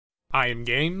I am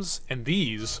Games, and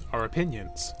these are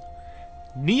opinions.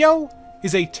 Nioh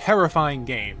is a terrifying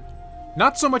game.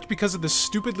 Not so much because of the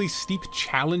stupidly steep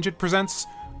challenge it presents.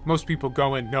 Most people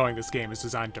go in knowing this game is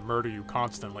designed to murder you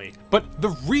constantly. But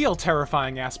the real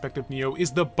terrifying aspect of Nioh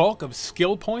is the bulk of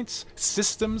skill points,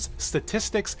 systems,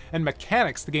 statistics, and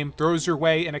mechanics the game throws your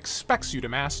way and expects you to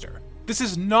master. This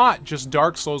is not just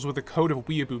Dark Souls with a coat of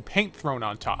weeaboo paint thrown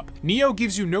on top. Nioh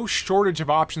gives you no shortage of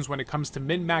options when it comes to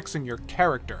min-maxing your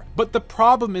character. But the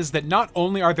problem is that not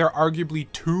only are there arguably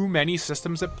too many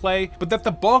systems at play, but that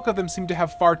the bulk of them seem to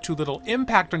have far too little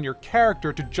impact on your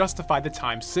character to justify the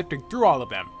time sifting through all of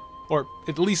them. Or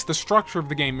at least the structure of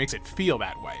the game makes it feel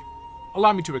that way.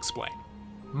 Allow me to explain.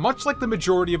 Much like the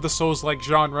majority of the Souls-like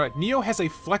genre, Nioh has a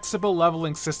flexible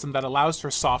leveling system that allows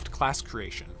for soft class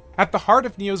creation. At the heart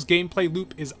of Nioh's gameplay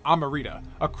loop is Amarita,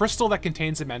 a crystal that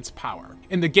contains immense power.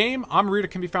 In the game,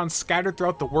 Amarita can be found scattered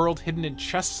throughout the world, hidden in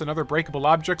chests and other breakable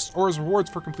objects, or as rewards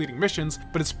for completing missions,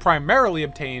 but is primarily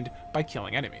obtained by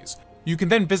killing enemies. You can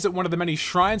then visit one of the many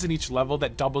shrines in each level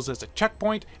that doubles as a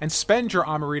checkpoint, and spend your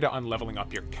Amarita on leveling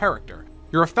up your character.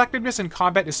 Your effectiveness in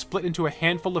combat is split into a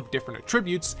handful of different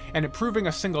attributes, and improving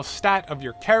a single stat of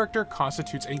your character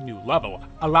constitutes a new level,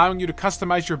 allowing you to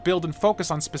customize your build and focus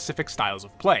on specific styles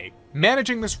of play.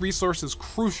 Managing this resource is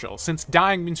crucial, since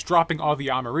dying means dropping all the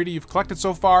Amarita you've collected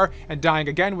so far, and dying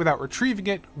again without retrieving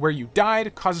it where you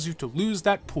died causes you to lose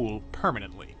that pool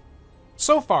permanently.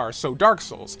 So far, so Dark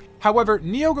Souls. However,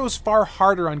 Nioh goes far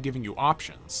harder on giving you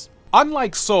options.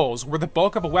 Unlike Souls, where the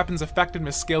bulk of a weapon's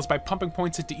effectiveness scales by pumping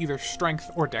points into either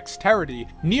strength or dexterity,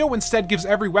 Nioh instead gives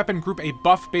every weapon group a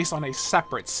buff based on a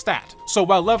separate stat. So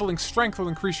while leveling strength will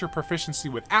increase your proficiency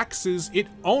with axes, it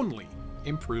only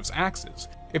improves axes.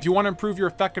 If you want to improve your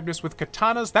effectiveness with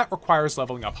katanas, that requires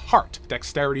leveling up heart,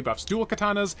 dexterity buffs dual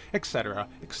katanas, etc.,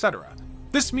 etc.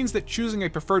 This means that choosing a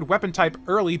preferred weapon type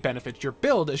early benefits your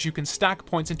build, as you can stack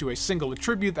points into a single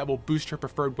attribute that will boost your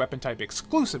preferred weapon type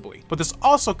exclusively. But this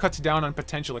also cuts down on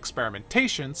potential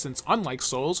experimentation, since unlike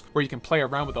Souls, where you can play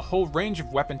around with a whole range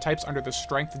of weapon types under the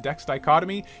strength-dex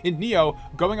dichotomy, in Nioh,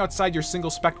 going outside your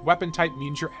single-spec weapon type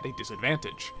means you're at a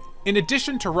disadvantage. In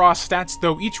addition to raw stats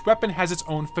though, each weapon has its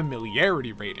own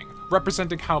familiarity rating,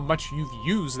 representing how much you've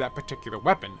used that particular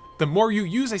weapon. The more you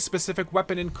use a specific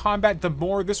weapon in combat, the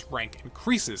more this rank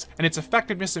increases, and its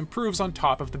effectiveness improves on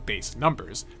top of the base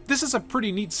numbers. This is a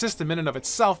pretty neat system in and of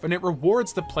itself, and it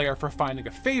rewards the player for finding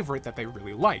a favorite that they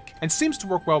really like, and seems to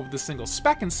work well with the single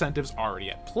spec incentives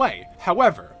already at play.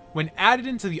 However, when added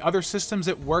into the other systems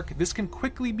at work, this can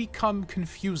quickly become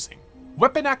confusing.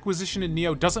 Weapon acquisition in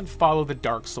Nioh doesn't follow the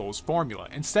Dark Souls formula,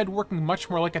 instead working much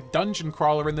more like a dungeon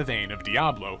crawler in the vein of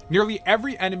Diablo. Nearly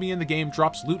every enemy in the game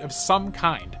drops loot of some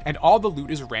kind, and all the loot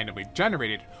is randomly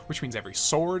generated, which means every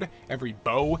sword, every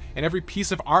bow, and every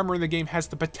piece of armor in the game has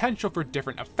the potential for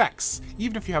different effects,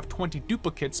 even if you have 20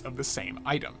 duplicates of the same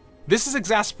item. This is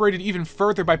exasperated even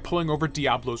further by pulling over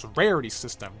Diablo's rarity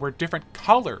system, where different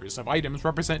colors of items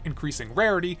represent increasing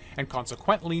rarity and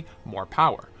consequently more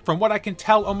power. From what I can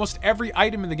tell, almost every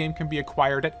item in the game can be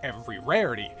acquired at every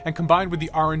rarity, and combined with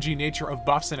the RNG nature of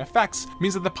buffs and effects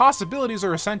means that the possibilities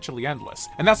are essentially endless,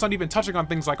 and that's not even touching on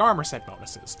things like armor set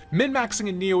bonuses. Min-maxing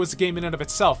in Nioh is a game in and of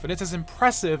itself, and it's as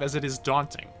impressive as it is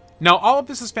daunting. Now, all of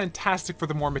this is fantastic for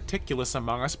the more meticulous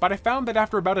among us, but I found that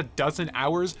after about a dozen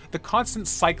hours, the constant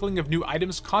cycling of new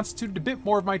items constituted a bit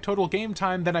more of my total game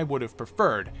time than I would have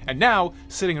preferred. And now,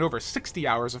 sitting at over 60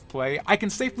 hours of play, I can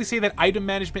safely say that item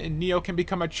management in Nioh can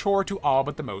become a chore to all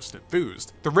but the most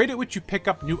enthused. The rate at which you pick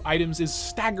up new items is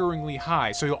staggeringly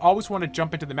high, so you'll always want to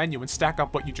jump into the menu and stack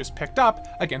up what you just picked up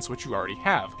against what you already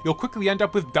have. You'll quickly end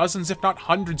up with dozens if not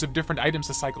hundreds of different items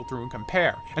to cycle through and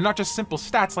compare, and not just simple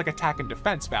stats like attack and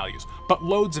defense values, but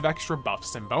loads of extra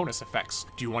buffs and bonus effects.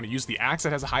 Do you want to use the axe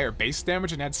that has a higher base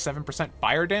damage and adds 7%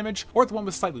 fire damage, or the one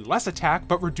with slightly less attack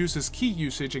but reduces ki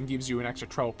usage and gives you an extra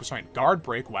 12% guard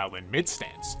break while in mid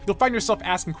stance? You'll find yourself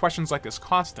asking questions like this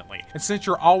constantly, and since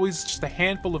you're always just a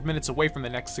handful of minutes away from the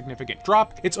next significant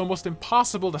drop, it's almost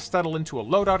impossible to settle into a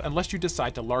loadout unless you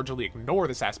decide to largely ignore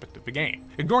this aspect of the game.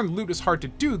 Ignoring the loot is hard to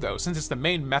do though, since it's the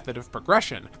main method of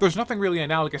progression. There's nothing really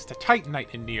analogous to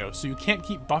Titanite in Nioh, so you can't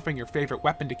keep buffing your favorite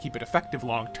weapon to keep it effective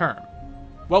long term.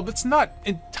 Well, that's not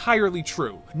entirely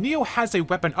true. Nioh has a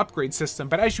weapon upgrade system,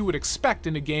 but as you would expect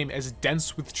in a game as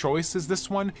dense with choice as this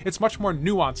one, it's much more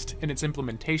nuanced in its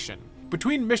implementation.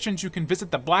 Between missions, you can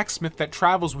visit the blacksmith that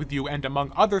travels with you and,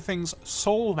 among other things,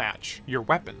 soul match your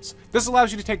weapons. This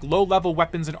allows you to take low-level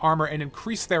weapons and armor and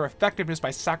increase their effectiveness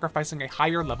by sacrificing a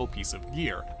higher-level piece of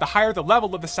gear. The higher the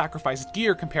level of the sacrificed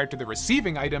gear compared to the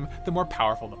receiving item, the more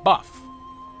powerful the buff.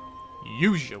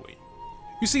 Usually.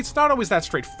 You see, it's not always that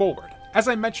straightforward. As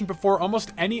I mentioned before,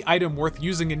 almost any item worth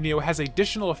using in Nioh has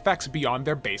additional effects beyond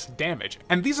their base damage,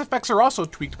 and these effects are also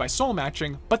tweaked by soul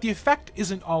matching, but the effect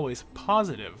isn't always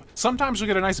positive. Sometimes you'll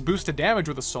get a nice boost to damage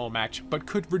with a soul match, but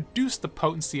could reduce the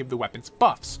potency of the weapon's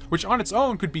buffs, which on its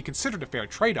own could be considered a fair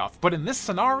trade-off, but in this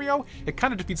scenario, it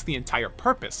kinda defeats the entire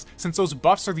purpose, since those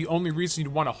buffs are the only reason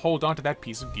you'd want to hold onto that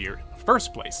piece of gear in the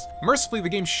first place. Mercifully, the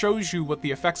game shows you what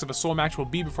the effects of a soul match will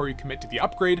be before you commit to the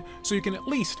upgrade, so you can at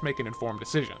least make an informed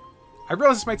decision. I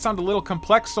realize this might sound a little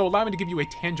complex, so allow me to give you a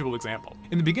tangible example.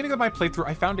 In the beginning of my playthrough,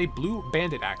 I found a blue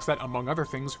bandit axe that, among other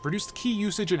things, reduced key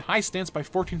usage in high stance by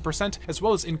 14%, as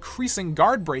well as increasing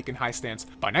guard break in high stance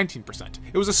by 19%.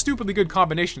 It was a stupidly good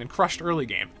combination and crushed early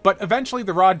game, but eventually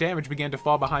the raw damage began to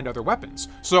fall behind other weapons,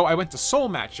 so I went to soul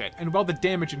match it, and while the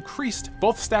damage increased,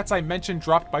 both stats I mentioned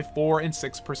dropped by 4 and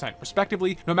 6%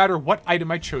 respectively, no matter what item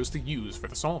I chose to use for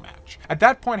the soul match. At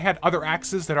that point, I had other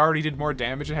axes that already did more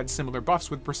damage and had similar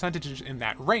buffs with percentages in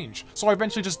that range, so I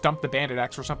eventually just dumped the bandit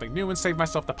axe for something new and saved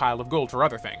myself the pile of gold for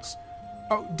other things.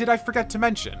 Oh, did I forget to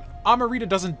mention? Amarita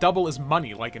doesn't double as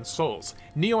money like in Souls,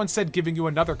 Nioh instead giving you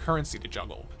another currency to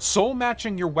juggle. Soul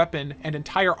matching your weapon and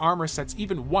entire armor sets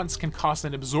even once can cost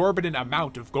an exorbitant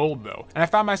amount of gold though, and I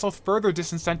found myself further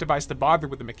disincentivized to bother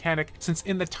with the mechanic, since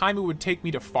in the time it would take me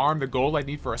to farm the gold I'd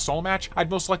need for a soul match, I'd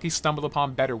most likely stumble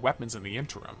upon better weapons in the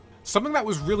interim. Something that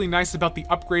was really nice about the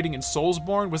upgrading in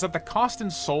Soulsborne was that the cost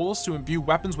in Souls to imbue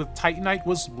weapons with Titanite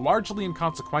was largely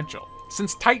inconsequential.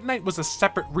 Since Titanite was a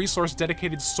separate resource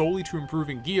dedicated solely to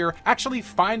improving gear, actually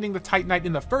finding the Titanite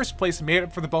in the first place made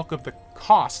up for the bulk of the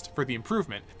cost for the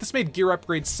improvement. This made gear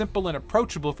upgrades simple and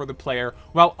approachable for the player,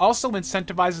 while also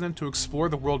incentivizing them to explore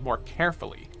the world more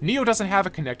carefully. Nioh doesn't have a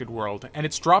connected world, and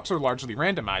its drops are largely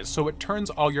randomized, so it turns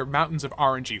all your mountains of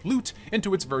RNG loot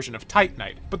into its version of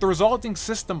Titanite, but the resulting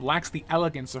system lacks the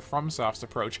elegance of FromSoft's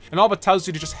approach, and all but tells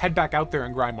you to just head back out there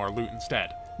and grind more loot instead.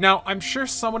 Now, I'm sure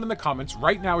someone in the comments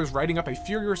right now is writing up a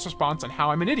furious response on how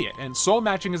I'm an idiot, and soul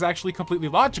matching is actually completely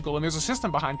logical and there's a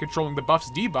system behind controlling the buffs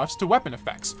debuffs to weapon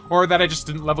effects, or that I just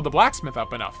didn't level the blacksmith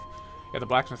up enough. Yeah, the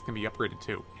blacksmith can be upgraded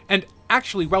too. And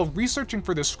actually, while researching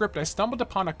for this script, I stumbled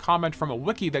upon a comment from a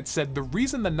wiki that said the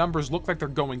reason the numbers look like they're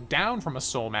going down from a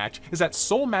soul match is that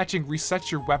soul matching resets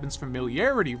your weapon's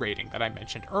familiarity rating that I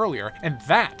mentioned earlier, and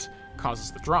that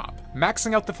causes the drop.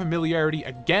 Maxing out the familiarity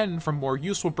again from more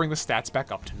use will bring the stats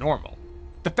back up to normal.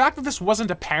 The fact that this wasn't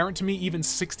apparent to me even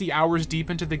 60 hours deep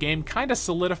into the game kinda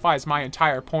solidifies my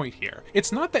entire point here.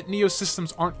 It's not that Nioh's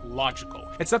systems aren't logical,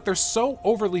 it's that they're so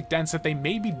overly dense that they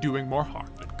may be doing more harm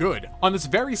than good. On this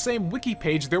very same wiki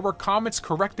page, there were comments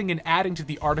correcting and adding to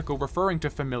the article referring to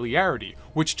familiarity,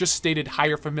 which just stated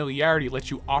higher familiarity lets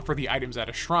you offer the items at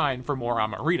a shrine for more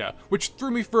Amarita, which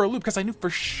threw me for a loop because I knew for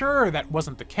sure that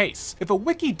wasn't the case. If a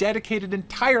wiki dedicated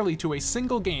entirely to a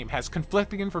single game has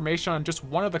conflicting information on just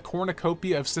one of the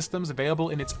cornucopia of systems available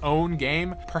in its own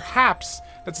game, perhaps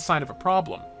that's a sign of a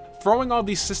problem. Throwing all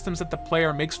these systems at the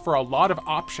player makes for a lot of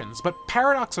options, but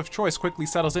paradox of choice quickly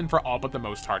settles in for all but the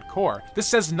most hardcore. This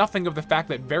says nothing of the fact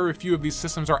that very few of these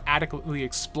systems are adequately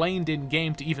explained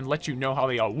in-game to even let you know how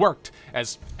they all worked,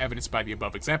 as evidenced by the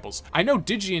above examples. I know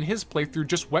Digi in his playthrough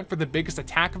just went for the biggest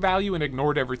attack value and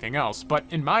ignored everything else, but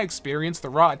in my experience, the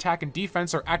raw attack and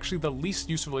defense are actually the least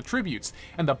useful attributes,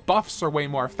 and the buffs are way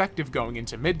more effective going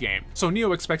into mid-game, so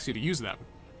Nioh expects you to use them.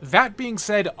 That being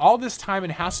said, all this time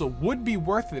and hassle would be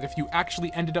worth it if you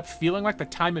actually ended up feeling like the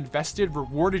time invested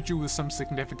rewarded you with some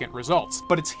significant results.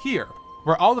 But it's here,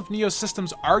 where all of Nioh's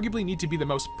systems arguably need to be the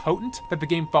most potent, that the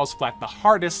game falls flat the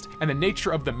hardest, and the nature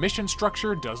of the mission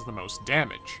structure does the most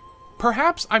damage.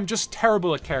 Perhaps I'm just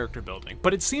terrible at character building,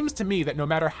 but it seems to me that no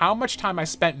matter how much time I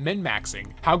spent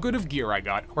min-maxing, how good of gear I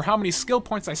got, or how many skill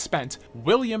points I spent,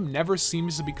 William never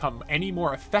seems to become any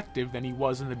more effective than he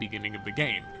was in the beginning of the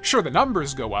game. Sure, the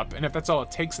numbers go up, and if that's all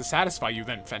it takes to satisfy you,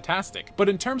 then fantastic. But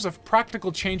in terms of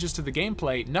practical changes to the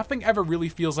gameplay, nothing ever really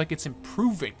feels like it's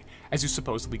improving as you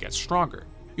supposedly get stronger.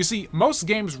 You see, most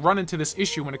games run into this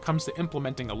issue when it comes to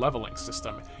implementing a leveling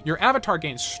system. Your avatar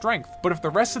gains strength, but if the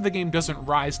rest of the game doesn't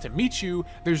rise to meet you,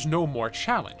 there's no more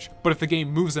challenge. But if the game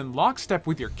moves in lockstep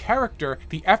with your character,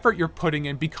 the effort you're putting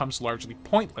in becomes largely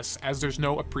pointless, as there's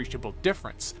no appreciable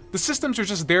difference. The systems are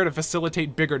just there to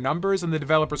facilitate bigger numbers, and the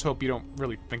developers hope you don't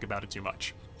really think about it too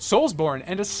much. Soulsborne,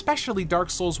 and especially Dark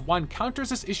Souls 1, counters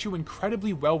this issue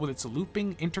incredibly well with its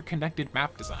looping, interconnected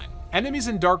map design. Enemies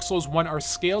in Dark Souls 1 are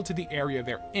scaled to the area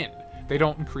they're in. They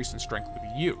don't increase in strength with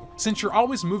you. Since you're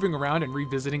always moving around and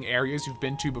revisiting areas you've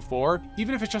been to before,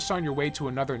 even if it's just on your way to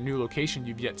another new location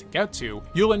you've yet to get to,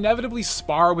 you'll inevitably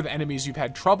spar with enemies you've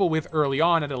had trouble with early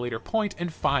on at a later point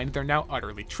and find they're now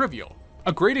utterly trivial.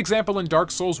 A great example in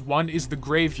Dark Souls 1 is the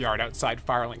graveyard outside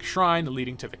Firelink Shrine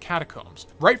leading to the catacombs.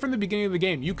 Right from the beginning of the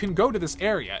game, you can go to this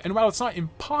area, and while it's not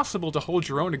impossible to hold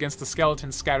your own against the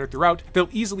skeletons scattered throughout, they'll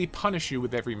easily punish you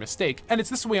with every mistake, and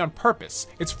it's this way on purpose.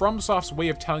 It's FromSoft's way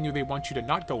of telling you they want you to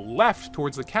not go left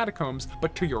towards the catacombs,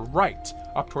 but to your right,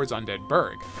 up towards Undead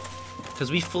Burg.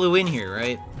 Because we flew in here,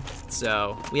 right?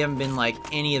 So, we haven't been, like,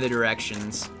 any of the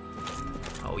directions.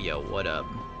 Oh, yo, what up?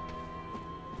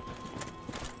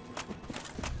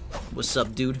 What's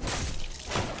up, dude?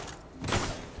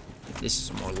 This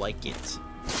is more like it.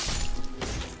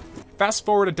 Fast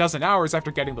forward a dozen hours after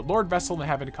getting the Lord Vessel and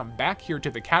having to come back here to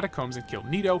the catacombs and kill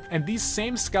Nioh, and these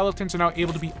same skeletons are now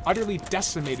able to be utterly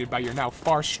decimated by your now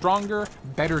far stronger,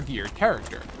 better geared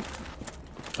character.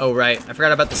 Oh, right. I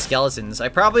forgot about the skeletons. I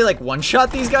probably, like,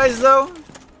 one-shot these guys, though?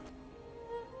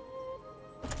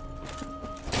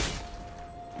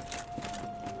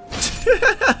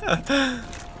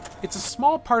 It's a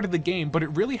small part of the game, but it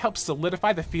really helps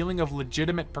solidify the feeling of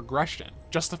legitimate progression,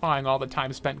 justifying all the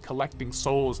time spent collecting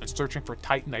souls and searching for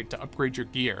Titanite to upgrade your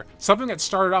gear. Something that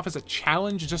started off as a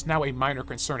challenge is just now a minor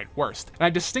concern at worst, and I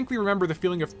distinctly remember the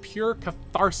feeling of pure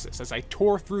catharsis as I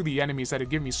tore through the enemies that had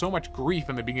given me so much grief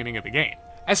in the beginning of the game.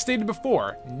 As stated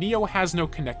before, Nioh has no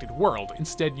connected world,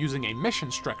 instead using a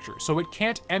mission structure, so it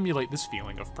can't emulate this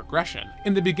feeling of progression.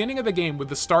 In the beginning of the game, with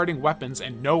the starting weapons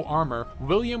and no armor,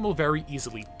 William will very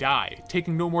easily die,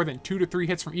 taking no more than 2 to 3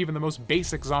 hits from even the most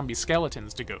basic zombie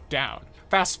skeletons to go down.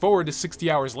 Fast forward to 60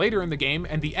 hours later in the game,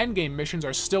 and the endgame missions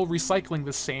are still recycling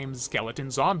the same skeleton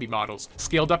zombie models,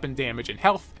 scaled up in damage and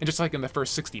health, and just like in the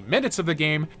first 60 minutes of the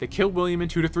game, they kill William in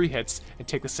 2 to 3 hits, and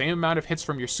take the same amount of hits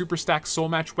from your super stack soul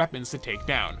match weapons to take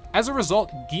down. As a result,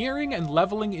 gearing and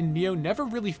leveling in Nioh never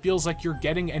really feels like you're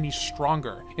getting any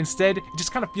stronger. Instead, it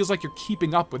just kind of feels like you're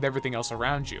keeping up with everything else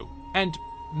around you. And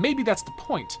maybe that's the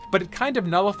point, but it kind of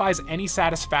nullifies any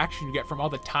satisfaction you get from all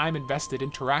the time invested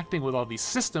interacting with all these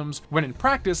systems, when in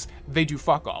practice, they do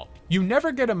fuck all. You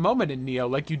never get a moment in Nioh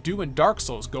like you do in Dark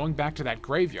Souls going back to that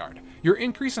graveyard. Your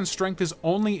increase in strength is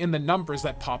only in the numbers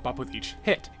that pop up with each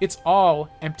hit. It's all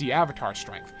empty avatar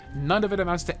strength. None of it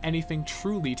amounts to anything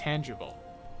truly tangible.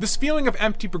 This feeling of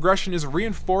empty progression is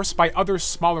reinforced by other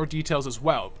smaller details as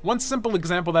well. One simple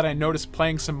example that I noticed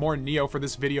playing some more Nioh for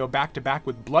this video back to back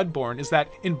with Bloodborne is that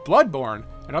in Bloodborne,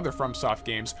 and other FromSoft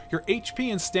games, your HP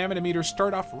and stamina meters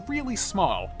start off really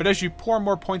small, but as you pour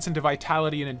more points into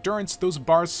vitality and endurance, those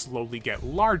bars slowly get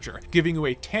larger, giving you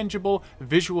a tangible,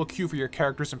 visual cue for your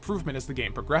character's improvement as the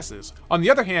game progresses. On the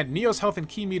other hand, Nioh's health and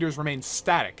key meters remain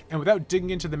static, and without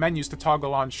digging into the menus to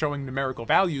toggle on showing numerical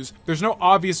values, there's no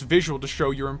obvious visual to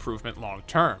show your improvement long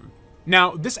term.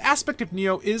 Now, this aspect of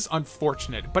Nioh is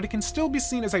unfortunate, but it can still be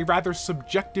seen as a rather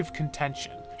subjective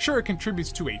contention. Sure, it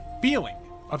contributes to a feeling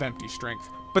of empty strength,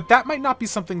 but that might not be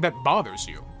something that bothers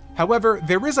you. However,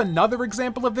 there is another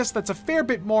example of this that's a fair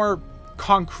bit more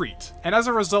concrete, and as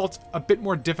a result, a bit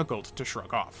more difficult to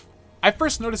shrug off. I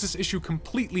first noticed this issue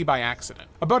completely by accident.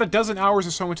 About a dozen hours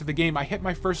or so into the game, I hit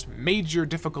my first major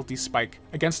difficulty spike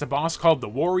against a boss called the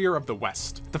Warrior of the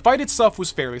West. The fight itself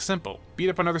was fairly simple, beat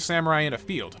up another samurai in a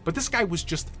field, but this guy was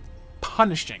just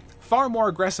punishing. Far more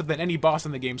aggressive than any boss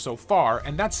in the game so far,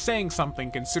 and that's saying something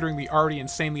considering the already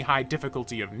insanely high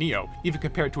difficulty of Nioh, even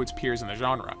compared to its peers in the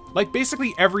genre. Like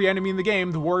basically every enemy in the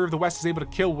game, the Warrior of the West is able to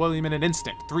kill William in an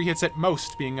instant, 3 hits at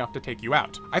most being enough to take you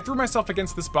out. I threw myself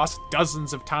against this boss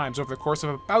dozens of times over the course of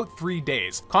about 3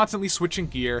 days, constantly switching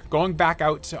gear, going back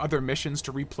out to other missions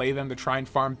to replay them to try and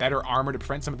farm better armor to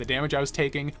prevent some of the damage I was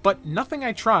taking, but nothing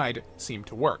I tried seemed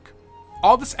to work.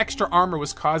 All this extra armor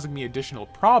was causing me additional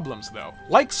problems though.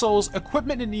 Like Souls,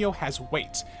 equipment in Nioh has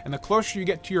weight, and the closer you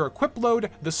get to your equip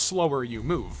load, the slower you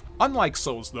move. Unlike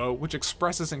Souls though, which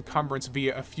expresses encumbrance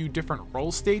via a few different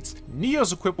roll states,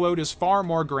 Nioh's equip load is far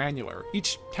more granular,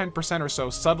 each 10% or so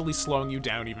subtly slowing you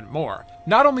down even more.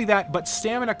 Not only that, but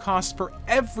stamina cost for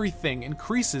everything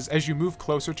increases as you move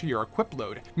closer to your equip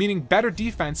load, meaning better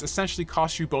defense essentially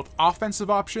costs you both offensive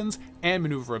options and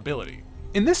maneuverability.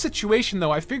 In this situation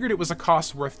though, I figured it was a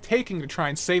cost worth taking to try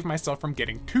and save myself from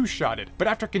getting two-shotted, but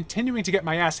after continuing to get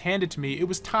my ass handed to me, it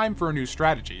was time for a new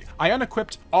strategy. I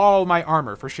unequipped all my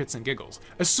armor for shits and giggles,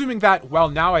 assuming that, while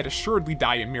now I'd assuredly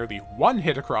die in merely 1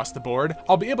 hit across the board,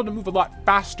 I'll be able to move a lot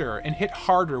faster and hit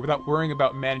harder without worrying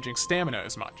about managing stamina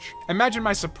as much. Imagine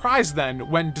my surprise then,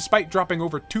 when despite dropping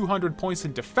over 200 points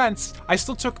in defense, I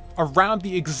still took around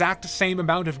the exact same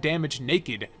amount of damage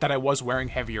naked that I was wearing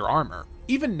heavier armor.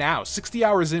 Even now, 60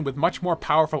 hours in with much more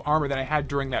powerful armor than I had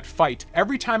during that fight,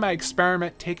 every time I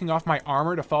experiment taking off my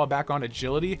armor to fall back on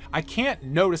agility, I can't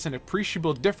notice an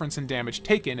appreciable difference in damage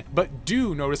taken, but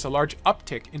do notice a large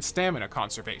uptick in stamina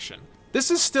conservation. This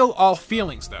is still all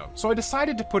feelings though, so I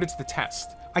decided to put it to the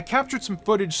test. I captured some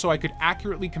footage so I could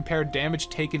accurately compare damage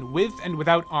taken with and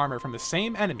without armor from the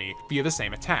same enemy via the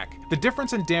same attack. The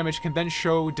difference in damage can then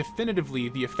show definitively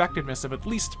the effectiveness of at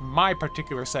least my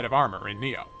particular set of armor in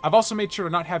Nioh. I've also made sure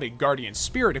to not have a Guardian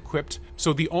Spirit equipped,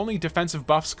 so the only defensive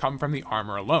buffs come from the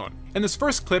armor alone. In this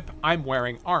first clip, I'm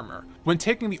wearing armor. When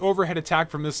taking the overhead attack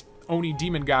from this Oni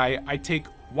demon guy, I take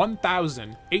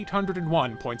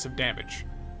 1,801 points of damage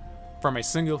from a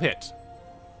single hit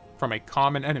from a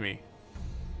common enemy.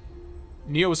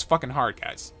 Nioh is fucking hard,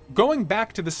 guys. Going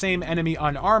back to the same enemy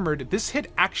unarmored, this hit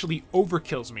actually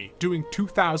overkills me, doing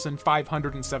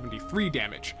 2,573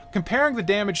 damage. Comparing the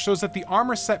damage shows that the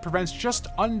armor set prevents just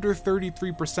under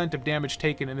 33% of damage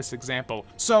taken in this example,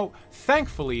 so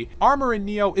thankfully, armor in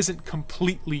Nioh isn't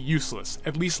completely useless,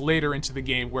 at least later into the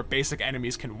game where basic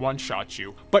enemies can one-shot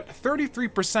you, but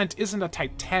 33% isn't a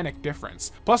titanic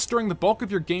difference. Plus, during the bulk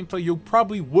of your gameplay, you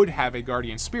probably would have a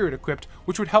Guardian Spirit equipped,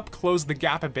 which would help close the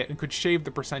gap a bit and could shave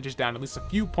the percentage down at least a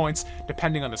few points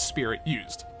depending on the spirit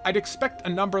used. I'd expect a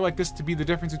number like this to be the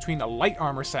difference between a light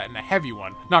armor set and a heavy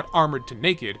one, not armored to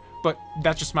naked, but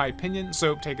that's just my opinion,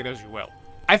 so take it as you will.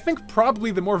 I think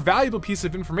probably the more valuable piece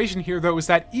of information here though is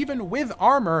that even with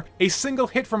armor, a single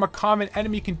hit from a common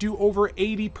enemy can do over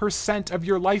 80% of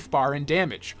your life bar in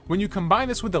damage. When you combine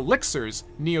this with elixirs,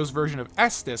 Nioh's version of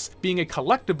Estus, being a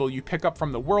collectible you pick up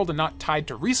from the world and not tied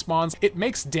to respawns, it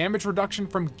makes damage reduction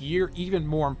from gear even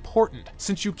more important,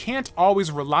 since you can't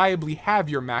always reliably have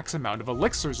your max amount of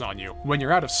elixirs on you. When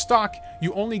you're out of stock,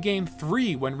 you only gain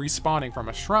 3 when respawning from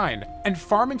a shrine, and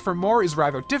farming for more is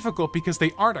rather difficult because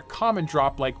they aren't a common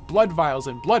drop like blood vials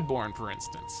in Bloodborne, for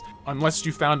instance. Unless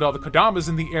you found all the Kodamas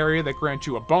in the area that grant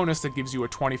you a bonus that gives you a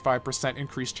 25%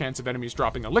 increased chance of enemies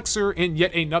dropping elixir, in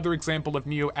yet another example of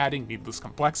Nioh adding needless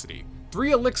complexity.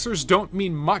 3 elixirs don't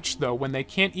mean much though when they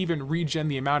can't even regen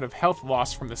the amount of health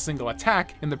lost from the single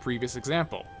attack in the previous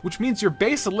example, which means your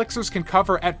base elixirs can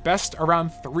cover at best around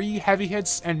 3 heavy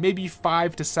hits and maybe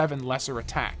 5 to 7 lesser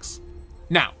attacks.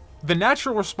 Now, the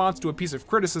natural response to a piece of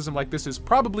criticism like this is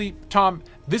probably, Tom,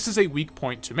 this is a weak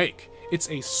point to make. It's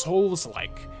a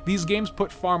Souls-like. These games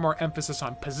put far more emphasis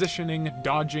on positioning,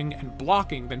 dodging, and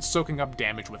blocking than soaking up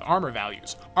damage with armor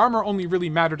values. Armor only really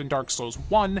mattered in Dark Souls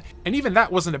 1, and even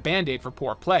that wasn't a band-aid for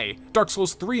poor play. Dark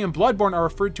Souls 3 and Bloodborne are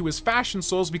referred to as Fashion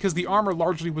Souls because the armor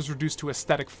largely was reduced to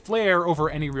aesthetic flair over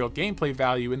any real gameplay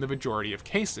value in the majority of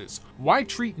cases. Why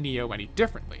treat Nioh any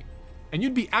differently? And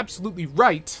you'd be absolutely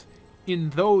right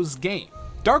in those games.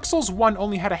 Dark Souls 1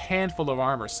 only had a handful of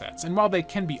armor sets, and while they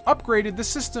can be upgraded, the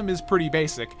system is pretty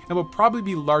basic, and will probably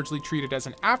be largely treated as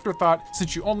an afterthought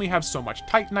since you only have so much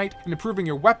Titanite, and improving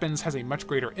your weapons has a much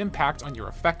greater impact on your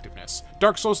effectiveness.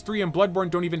 Dark Souls 3 and Bloodborne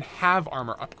don't even have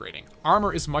armor upgrading.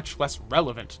 Armor is much less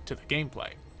relevant to the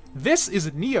gameplay. This is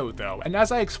Nioh though, and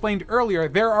as I explained earlier,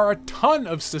 there are a ton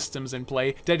of systems in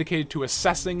play dedicated to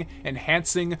assessing,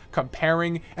 enhancing,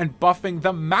 comparing, and buffing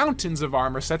the mountains of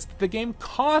armor sets that the game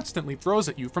constantly throws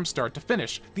at you from start to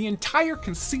finish. The entire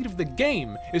conceit of the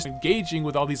game is engaging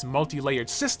with all these multi-layered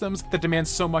systems that demand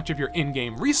so much of your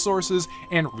in-game resources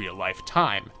and real-life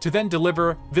time, to then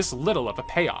deliver this little of a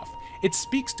payoff. It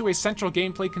speaks to a central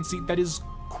gameplay conceit that is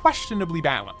questionably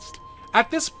balanced. At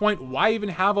this point, why even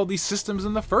have all these systems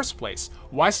in the first place?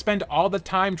 Why spend all the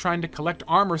time trying to collect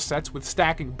armor sets with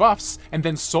stacking buffs, and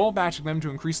then soul matching them to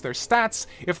increase their stats,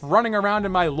 if running around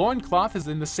in my loincloth is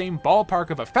in the same ballpark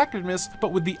of effectiveness,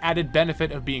 but with the added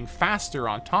benefit of being faster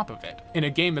on top of it, in a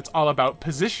game that's all about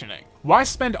positioning? Why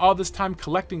spend all this time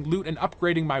collecting loot and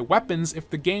upgrading my weapons if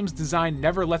the game's design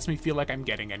never lets me feel like I'm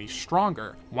getting any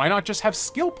stronger? Why not just have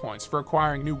skill points for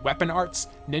acquiring new weapon arts,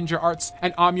 ninja arts,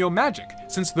 and Amyo magic,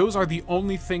 since those are the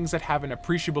only things that have an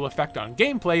appreciable effect on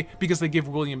gameplay because they give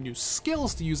William new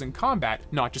skills to use in combat,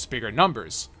 not just bigger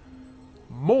numbers?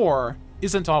 More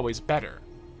isn't always better.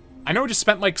 I know I just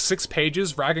spent like 6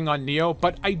 pages ragging on Nioh,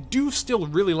 but I do still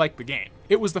really like the game.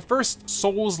 It was the first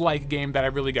Souls-like game that I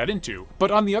really got into,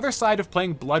 but on the other side of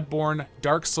playing Bloodborne,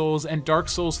 Dark Souls, and Dark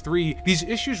Souls 3, these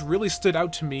issues really stood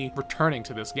out to me returning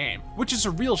to this game, which is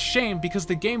a real shame because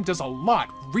the game does a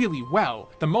lot really well.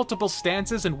 The multiple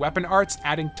stances and weapon arts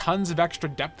adding tons of extra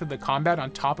depth to the combat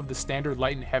on top of the standard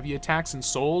light and heavy attacks in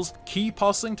Souls, key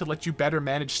pulsing to let you better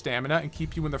manage stamina and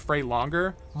keep you in the fray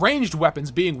longer, ranged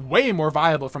weapons being way more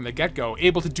viable from the get-go,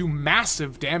 able to do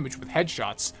massive damage with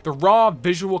headshots, the raw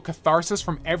visual catharsis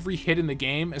bonus from every hit in the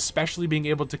game, especially being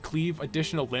able to cleave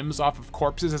additional limbs off of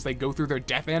corpses as they go through their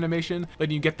death animation,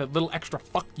 letting you get that little extra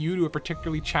fuck you to a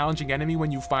particularly challenging enemy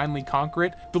when you finally conquer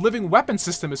it. The living weapon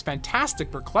system is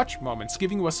fantastic for clutch moments,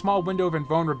 giving you a small window of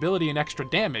invulnerability and extra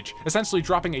damage, essentially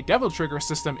dropping a devil trigger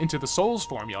system into the Souls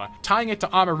formula. Tying it to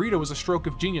Amarito was a stroke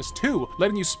of genius too,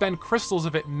 letting you spend crystals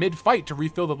of it mid-fight to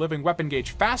refill the living weapon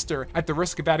gauge faster, at the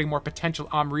risk of adding more potential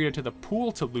Amarito to the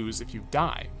pool to lose if you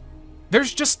die.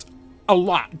 There's just a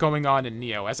lot going on in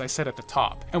Nioh, as I said at the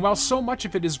top, and while so much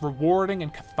of it is rewarding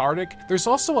and cathartic, there's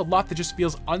also a lot that just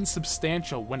feels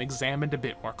unsubstantial when examined a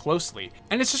bit more closely.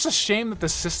 And it's just a shame that the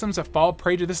systems that fall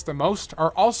prey to this the most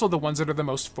are also the ones that are the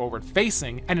most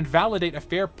forward-facing and invalidate a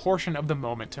fair portion of the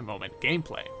moment-to-moment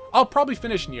gameplay. I'll probably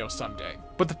finish Nioh someday,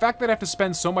 but the fact that I have to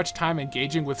spend so much time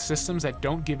engaging with systems that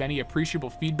don't give any appreciable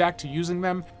feedback to using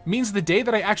them means the day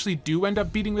that I actually do end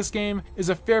up beating this game is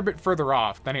a fair bit further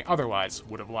off than I otherwise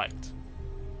would have liked.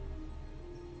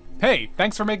 Hey,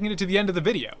 thanks for making it to the end of the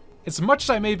video. As much as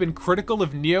I may have been critical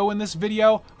of Nioh in this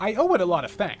video, I owe it a lot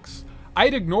of thanks. I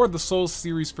had ignored the Souls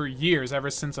series for years ever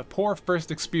since a poor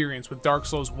first experience with Dark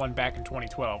Souls 1 back in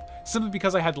 2012, simply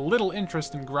because I had little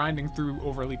interest in grinding through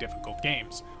overly difficult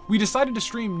games. We decided to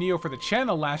stream Nioh for the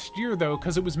channel last year though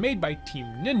because it was made by Team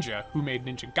Ninja, who made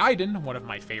Ninja Gaiden, one of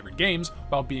my favorite games,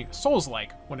 while being a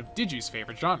Souls-like, one of Digi's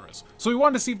favorite genres. So we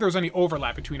wanted to see if there was any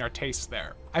overlap between our tastes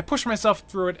there. I pushed myself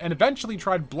through it and eventually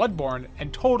tried Bloodborne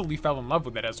and totally fell in love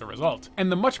with it as a result. And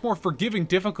the much more forgiving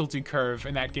difficulty curve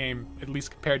in that game, at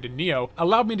least compared to Nioh,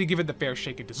 allowed me to give it the fair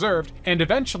shake it deserved, and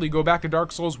eventually go back to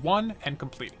Dark Souls 1 and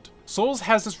complete it. Souls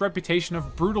has this reputation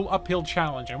of brutal uphill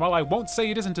challenge, and while I won't say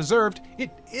it isn't deserved,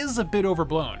 it is a bit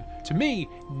overblown. To me,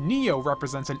 Nioh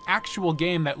represents an actual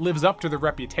game that lives up to the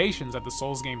reputations that the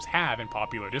Souls games have in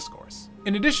popular discourse.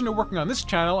 In addition to working on this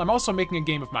channel, I'm also making a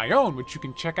game of my own, which you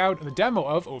can check out the demo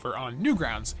of over on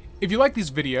Newgrounds. If you like these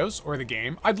videos, or the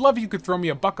game, I'd love if you could throw me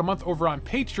 $1 a month over on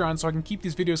Patreon so I can keep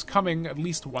these videos coming at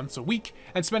least once a week,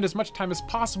 and spend as much time as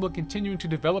possible continuing to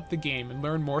develop the game and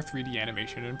learn more 3D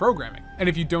animation and programming. And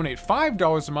if you donate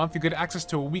 $5 a month, you get access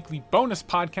to a weekly bonus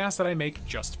podcast that I make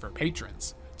just for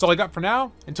patrons. That's all I got for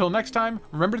now. Until next time,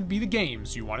 remember to be the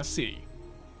games you want to see.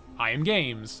 I am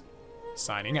Games,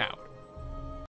 signing out.